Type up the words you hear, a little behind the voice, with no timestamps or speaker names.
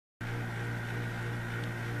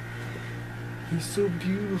He's so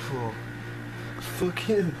beautiful. Fuck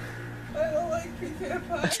him. I don't like big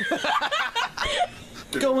vampires.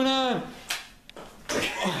 What's going on?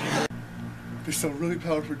 They sell really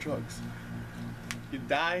powerful drugs. You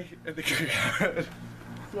die and they kick you out.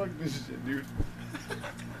 Fuck this shit, dude.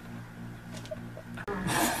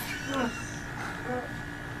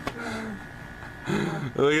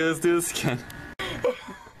 Okay, let's do this again.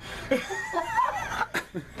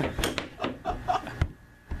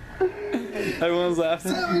 Everyone's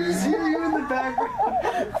laughing. I see you in the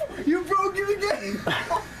background. You broke it again.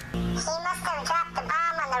 He must have dropped the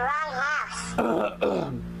bomb on the wrong house.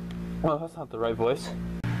 Oh, that's not the right voice.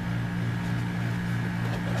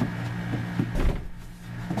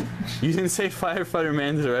 You didn't say firefighter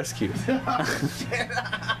man to the rescue.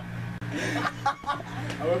 I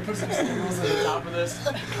would put some singles at the top of this.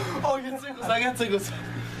 Oh, you got singles? I got singles.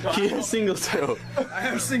 He has singles too. I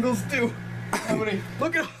have singles too. How many?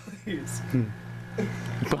 Look at all these.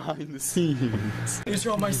 Behind the scenes. These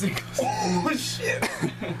are all my singles. Oh shit.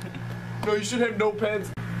 No, you should have no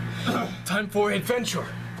pens. Time for adventure.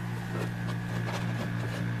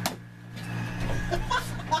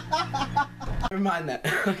 Never mind that.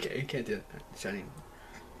 Okay, you can't do it. Shutting.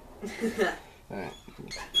 Alright.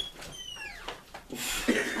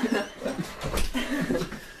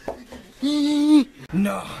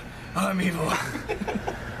 No, I'm evil.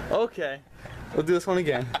 Okay, we'll do this one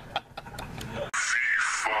again.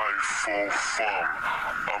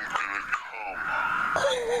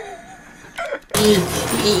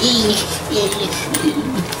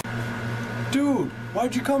 Dude,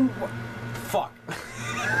 why'd you come? Fuck.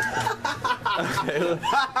 Okay,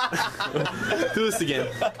 do this again.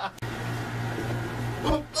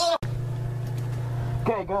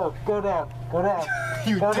 Okay, go down.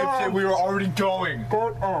 You dipshit, we were already going.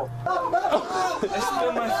 Go down. I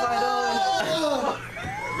spilled my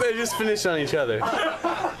 $5. They just finished on each other.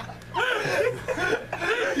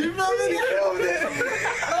 You fucking killed it.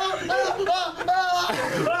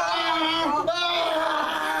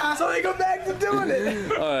 So they go back to doing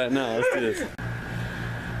it. Alright, now let's do this.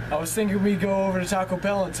 I was thinking we'd go over to Taco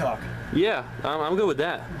Bell and talk. Yeah, I'm good with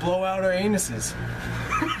that. Blow out our anuses.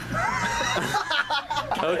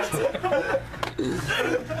 Okay.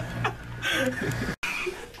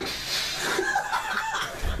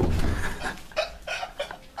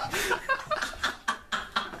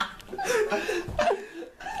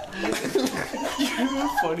 How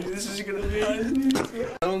funny this is gonna be. I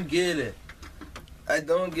don't get it. I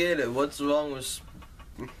don't get it. What's wrong with...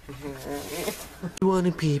 You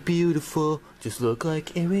wanna be beautiful, just look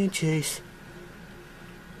like Aaron Chase.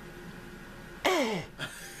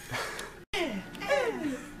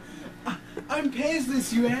 I'm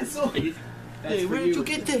past you asshole. Hey, where did you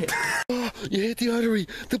get that? You hit the artery.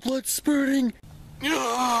 The blood's spurting.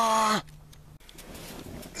 I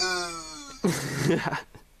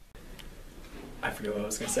forget what I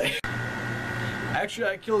was gonna say. Actually,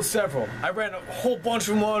 I killed several. I ran a whole bunch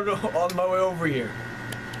of them on my way over here.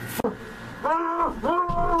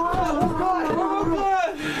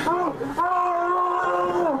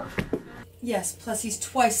 Yes, plus he's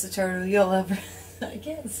twice the turtle you'll ever... I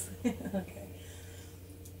guess. Okay.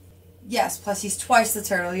 Yes, plus he's twice the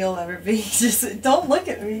turtle you'll ever be. Just don't look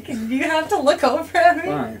at me. You have to look over at me.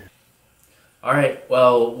 Fine. Alright,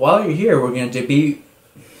 well, while you're here, we're going to debate...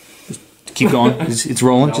 Keep going. It's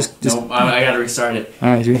rolling. No, I gotta restart it.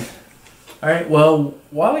 Alright, dude. Alright, well,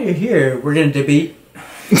 while you're here, we're going to debate...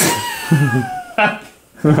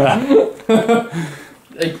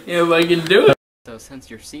 If I can do it. So since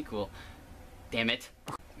your sequel, damn it.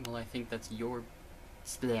 Well, I think that's your...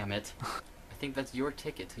 Damn it. I think that's your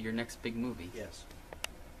ticket to your next big movie. Yes.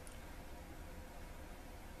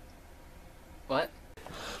 What?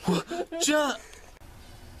 Jump!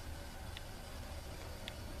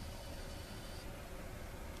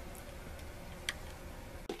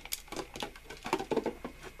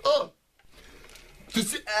 Oh!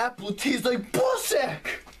 This apple tastes like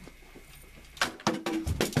bullsack!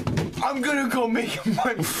 I'm gonna go make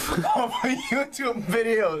money off of YouTube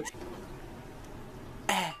videos.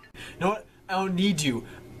 You know what? I don't need you.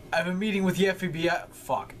 I have a meeting with the FBI.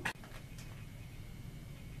 Fuck.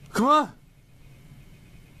 Come on!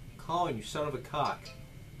 Colin, you son of a cock.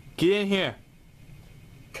 Get in here.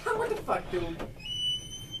 What the fuck, dude?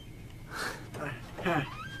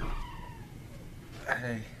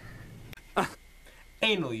 Hey.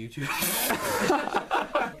 Anal YouTube.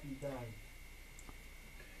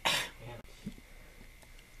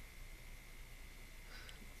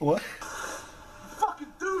 What? Fucking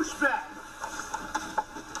douchebag!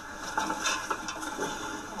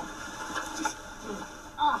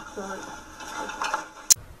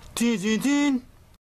 Dun, dun, dun.